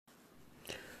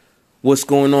What's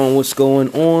going on? What's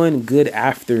going on? Good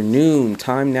afternoon.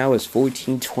 Time now is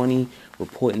 14:20.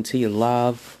 Reporting to you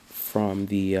live from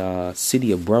the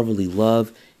city of brotherly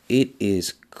love. It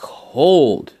is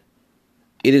cold.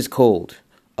 It is cold.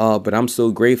 But I'm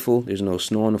so grateful. There's no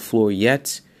snow on the floor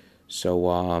yet. So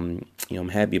I'm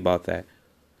happy about that.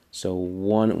 So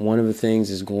one of the things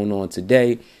that's going on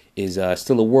today is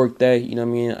still a work day. You know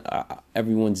what I mean?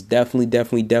 Everyone's definitely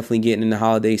getting in the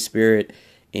holiday spirit.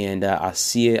 And I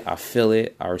see it, I feel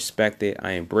it, I respect it,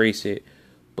 I embrace it.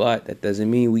 But that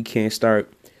doesn't mean we can't start.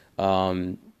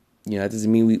 That doesn't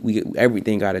mean we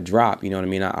everything got to drop. You know what I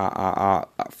mean? I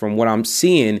from what I'm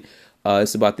seeing,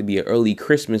 it's about to be an early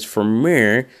Christmas for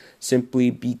me,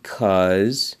 simply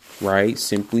because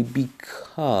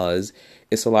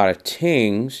it's a lot of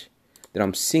things that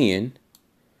I'm seeing,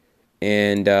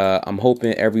 and I'm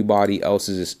hoping everybody else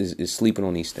is sleeping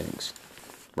on these things.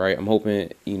 Right. I'm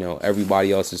hoping,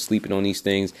 everybody else is sleeping on these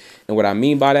things. And what I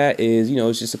mean by that is,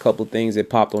 it's just a couple of things that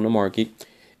popped on the market.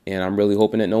 And I'm really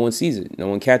hoping that no one sees it. No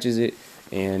one catches it.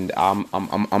 And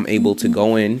I'm able to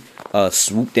go in,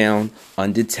 swoop down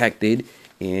undetected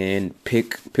and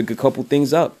pick a couple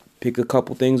things up, pick a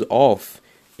couple things off,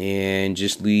 and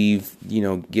just leave,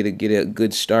 get a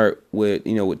good start with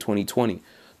 2020.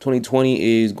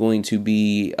 2020 is going to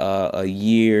be a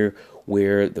year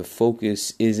where the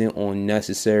focus isn't on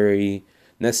necessarily,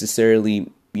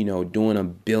 doing a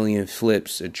billion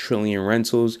flips, a trillion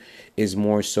rentals, is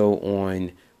more so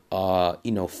on,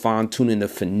 fine tuning the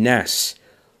finesse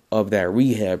of that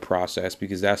rehab process,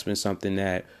 because that's been something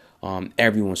that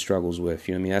everyone struggles with.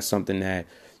 You know what I mean? That's something that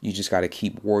you just got to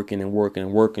keep working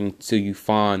until you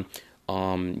find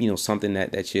something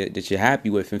that you're happy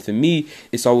with. And for me,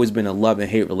 it's always been a love and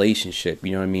hate relationship.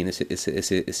 You know what I mean? It's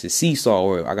a seesaw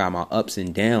where I got my ups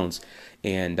and downs,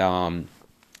 and I'm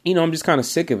just kind of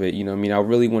sick of it. You know what I mean? I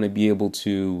really want to be able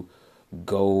to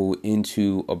go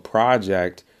into a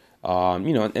project,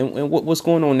 and what's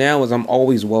going on now is I'm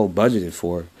always well budgeted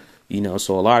for,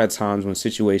 so a lot of times when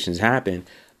situations happen,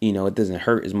 it doesn't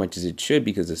hurt as much as it should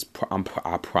because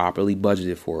I properly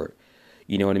budgeted for it.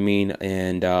 You know what I mean?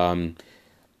 And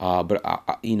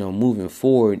but moving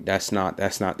forward, that's not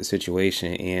the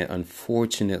situation. And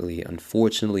unfortunately,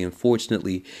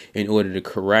 in order to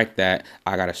correct that,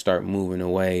 I got to start moving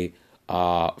away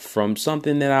from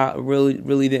something that I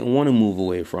really didn't want to move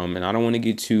away from. And I don't want to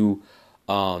get too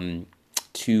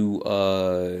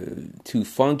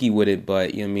funky with it,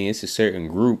 but it's a certain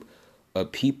group of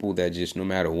people that just, no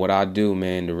matter what I do,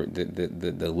 man,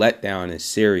 the letdown is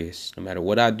serious. No matter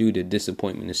what I do, the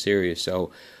disappointment is serious.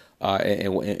 So,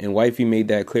 and wifey made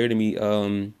that clear to me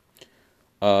a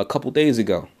couple days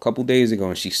ago,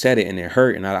 and she said it, and it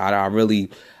hurt, and I really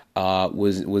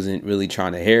wasn't really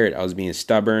trying to hear it. I was being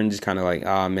stubborn, just kind of like,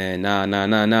 man,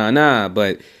 nah.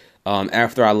 But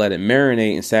after I let it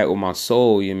marinate and sat with my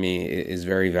soul, it's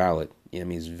very valid.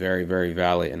 It's very, very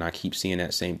valid, and I keep seeing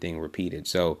that same thing repeated.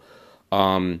 So.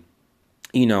 It's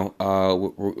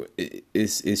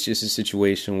just a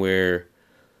situation where,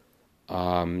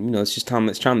 it's just time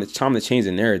to change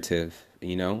the narrative,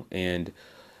 and,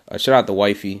 shout out to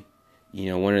wifey.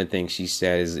 One of the things she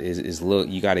says is look,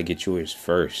 you got to get yours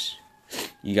first.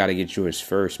 You got to get yours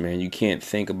first, man. You can't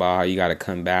think about how you got to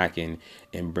come back and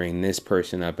bring this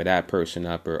person up or that person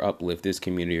up or uplift this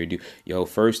community or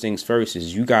first things first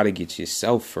is you got to get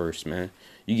yourself first, man.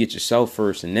 You get yourself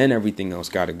first, and then everything else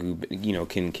got to go,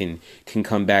 can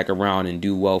come back around and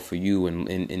do well for you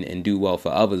and do well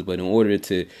for others. But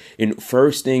in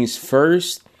first things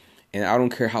first, and I don't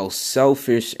care how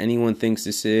selfish anyone thinks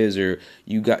this is, or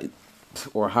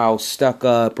how stuck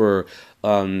up or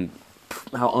how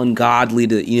ungodly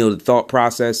the thought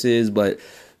process is, but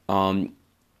and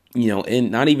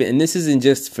not even, and this isn't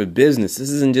just for business. This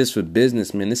isn't just for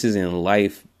business, man. This is in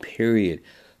life, period.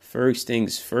 First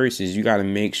things first is you got to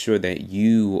make sure that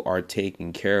you are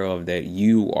taken care of, that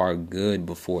you are good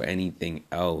before anything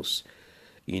else.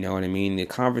 You know what I mean? The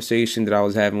conversation that I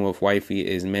was having with wifey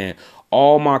is, man,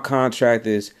 all my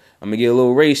contractors, I'm gonna get a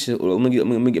little racial. I'm gonna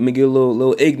get a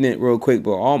little ignorant real quick,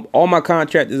 but all my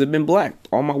contractors have been black.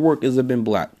 All my workers have been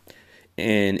black,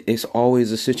 and it's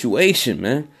always a situation,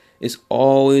 man. It's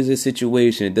always a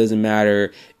situation. It doesn't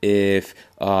matter if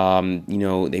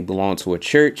they belong to a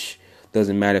church.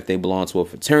 Doesn't matter if they belong to a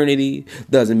fraternity.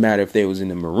 Doesn't matter if they was in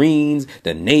the Marines,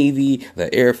 the Navy,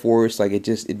 the Air Force. Like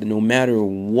no matter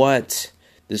what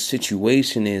the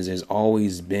situation is, there's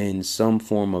always been some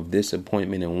form of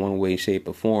disappointment in one way, shape,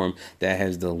 or form that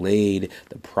has delayed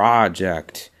the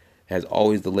project. has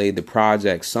always delayed the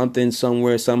project. Something,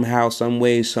 somewhere, somehow, some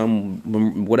way,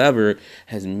 some whatever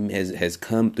has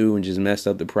come through and just messed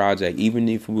up the project. Even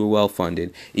if we were well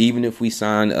funded, even if we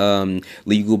signed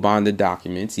legal bonded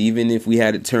documents, even if we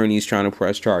had attorneys trying to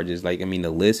press charges. Like, I mean, the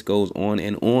list goes on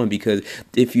and on, because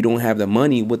if you don't have the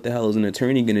money, what the hell is an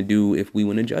attorney going to do if we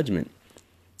win a judgment?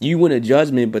 You win a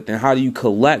judgment, but then how do you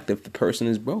collect if the person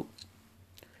is broke?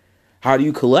 How do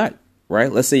you collect,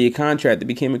 right? Let's say your contractor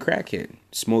became a crackhead,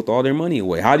 smoked all their money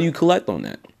away. How do you collect on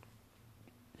that?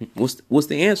 What's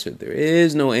the answer? There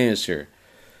is no answer.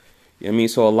 I mean,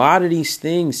 so a lot of these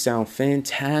things sound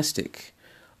fantastic,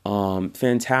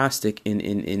 fantastic in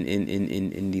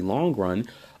the long run.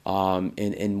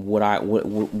 And what I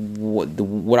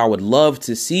would love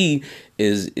to see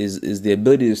is the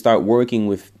ability to start working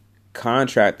with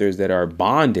contractors that are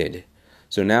bonded.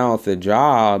 So now if it's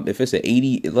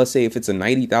let's say if it's a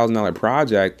 $90,000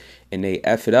 project and they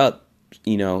F it up,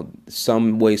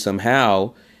 some way,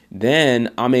 somehow, then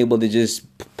I'm able to just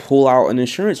pull out an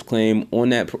insurance claim on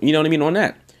that, on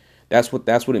that. That's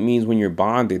what it means when you're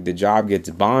bonded. The job gets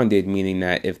bonded, meaning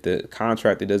that if the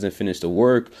contractor doesn't finish the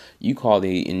work, you call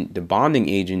the bonding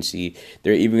agency.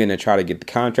 They're either going to try to get the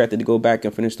contractor to go back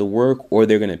and finish the work, or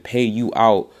they're going to pay you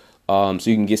out so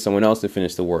you can get someone else to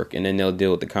finish the work, and then they'll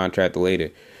deal with the contractor later.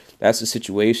 That's the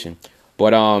situation.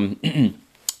 But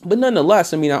but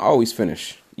nonetheless, I mean, I always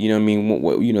finish.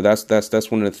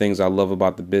 That's one of the things I love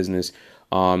about the business.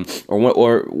 Or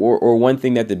one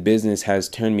thing that the business has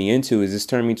turned me into is it's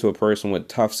turned me to a person with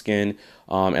tough skin.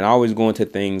 And I always go into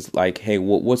things like, hey,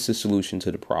 what's the solution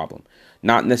to the problem?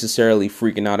 Not necessarily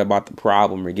freaking out about the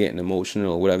problem or getting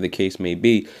emotional or whatever the case may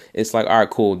be. It's like, all right,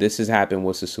 cool, this has happened.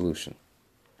 What's the solution?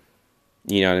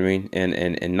 You know what I mean?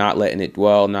 And not letting it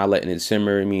dwell, not letting it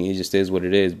simmer. I mean, it just is what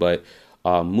it is. But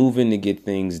moving to get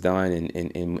things done and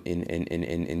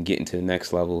getting to the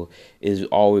next level is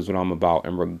always what I'm about.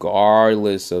 And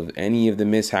regardless of any of the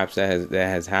mishaps that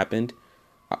has happened,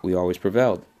 we always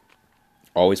prevailed.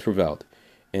 Always prevailed.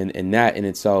 And that in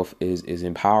itself is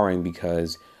empowering,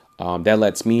 because that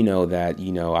lets me know that,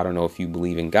 I don't know if you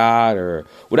believe in God or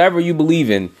whatever you believe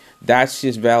in. That's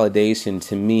just validation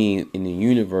to me in the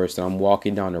universe that I'm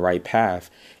walking down the right path,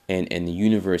 and the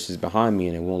universe is behind me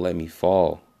and it won't let me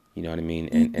fall. You know what I mean?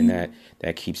 And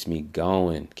that keeps me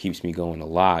going a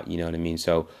lot. You know what I mean?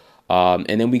 So,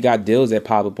 and then we got deals that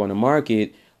pop up on the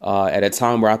market at a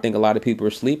time where I think a lot of people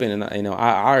are sleeping. And,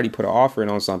 I already put an offer in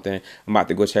on something. I'm about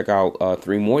to go check out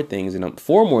 3 more things and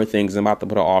 4 more things. I'm about to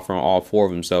put an offer on all 4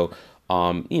 of them. So,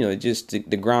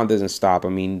 the ground doesn't stop. I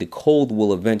mean, the cold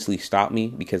will eventually stop me,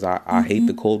 because I hate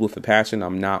the cold with a passion.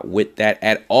 I'm not with that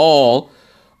at all.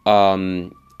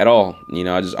 At all.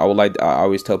 I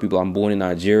always tell people I'm born in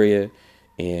Nigeria,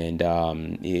 and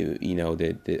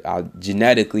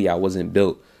genetically I wasn't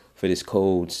built for this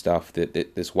cold stuff. That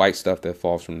this white stuff that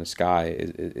falls from the sky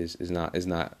is not in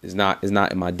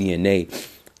my DNA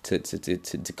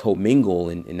to commingle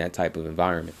in that type of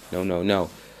environment. No.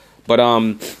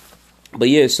 But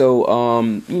yeah, so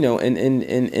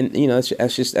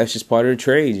that's just part of the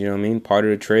trade. You know what I mean? Part of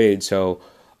the trade. So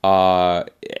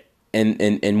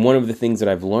And one of the things that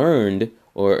I've learned,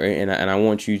 and I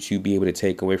want you to be able to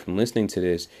take away from listening to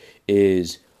this,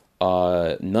 is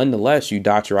nonetheless you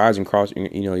dot your I's and cross.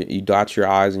 You dot your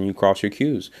I's and you cross your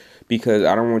Q's, because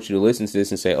I don't want you to listen to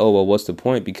this and say, oh well, what's the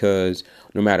point? Because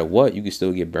no matter what, you can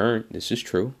still get burned. This is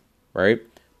true, right?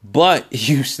 But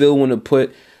you still want to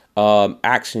put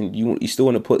action. You still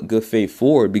want to put good faith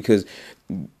forward, because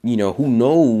who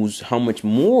knows how much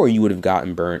more you would have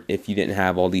gotten burnt if you didn't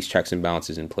have all these checks and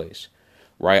balances in place,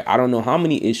 right? I don't know how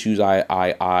many issues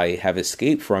I have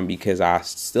escaped from, because I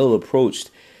still approached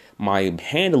my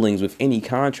handlings with any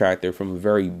contractor from a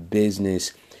very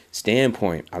business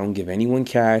standpoint. I don't give anyone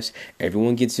cash.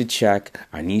 Everyone gets a check.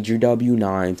 I need your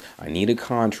W-9s. I need a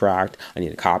contract. I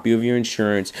need a copy of your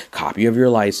insurance, copy of your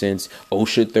license,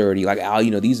 OSHA 30.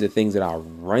 These are the things that I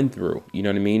run through. You know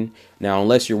what I mean? Now,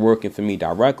 unless you're working for me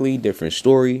directly, different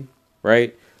story,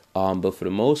 right? But for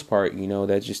the most part,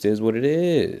 that just is what it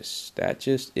is. That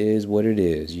just is what it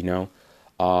is,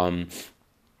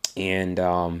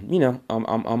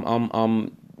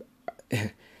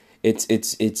 It's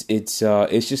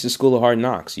just a school of hard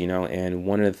knocks, and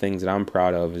one of the things that I'm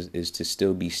proud of is to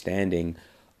still be standing,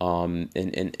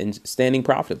 and standing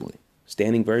profitably,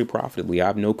 standing very profitably. I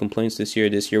have no complaints this year.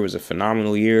 This year was a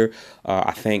phenomenal year.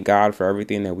 I thank God for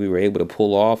everything that we were able to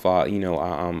pull off.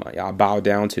 I bow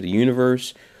down to the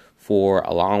universe for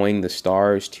allowing the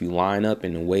stars to line up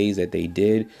in the ways that they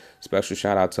did. Special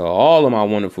shout out to all of my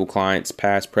wonderful clients,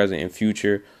 past, present, and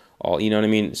future. All, you know what I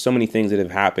mean? So many things that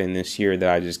have happened this year that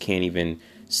I just can't even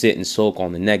sit and soak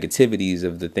on the negativities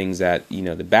of the things that, you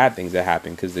know, the bad things that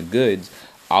happen, because the goods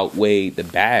outweigh the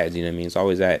bads. You know what I mean? It's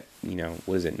always that, you know,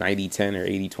 what is it, 90-10 or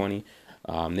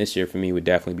 80-20? This year for me would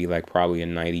definitely be like probably a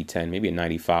 90-10, maybe a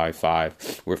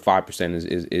 95-5, where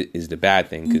 5% is the bad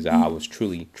thing, because I was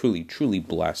truly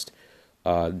blessed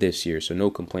this year. So no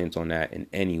complaints on that in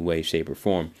any way, shape, or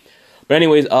form. But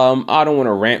anyways, I don't want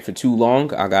to rant for too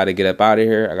long. I got to get up out of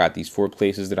here. I got these 4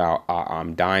 places that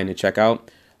I'm dying to check out.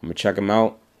 I'm going to check them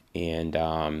out. And,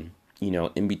 you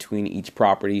know, in between each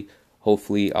property,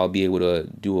 hopefully I'll be able to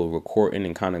do a recording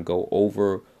and kind of go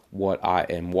over what I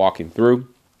am walking through,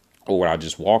 or what I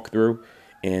just walk through.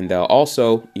 And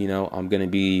also, you know, I'm going to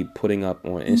be putting up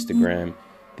on Instagram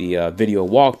the video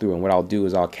walkthrough. And what I'll do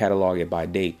is I'll catalog it by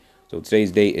date. So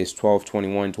today's date is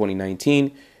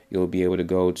 12/21/2019. You'll be able to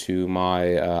go to my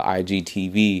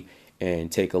IGTV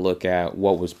and take a look at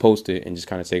what was posted and just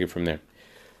kind of take it from there.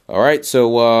 All right,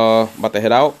 so about to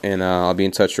head out, and I'll be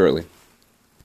in touch shortly.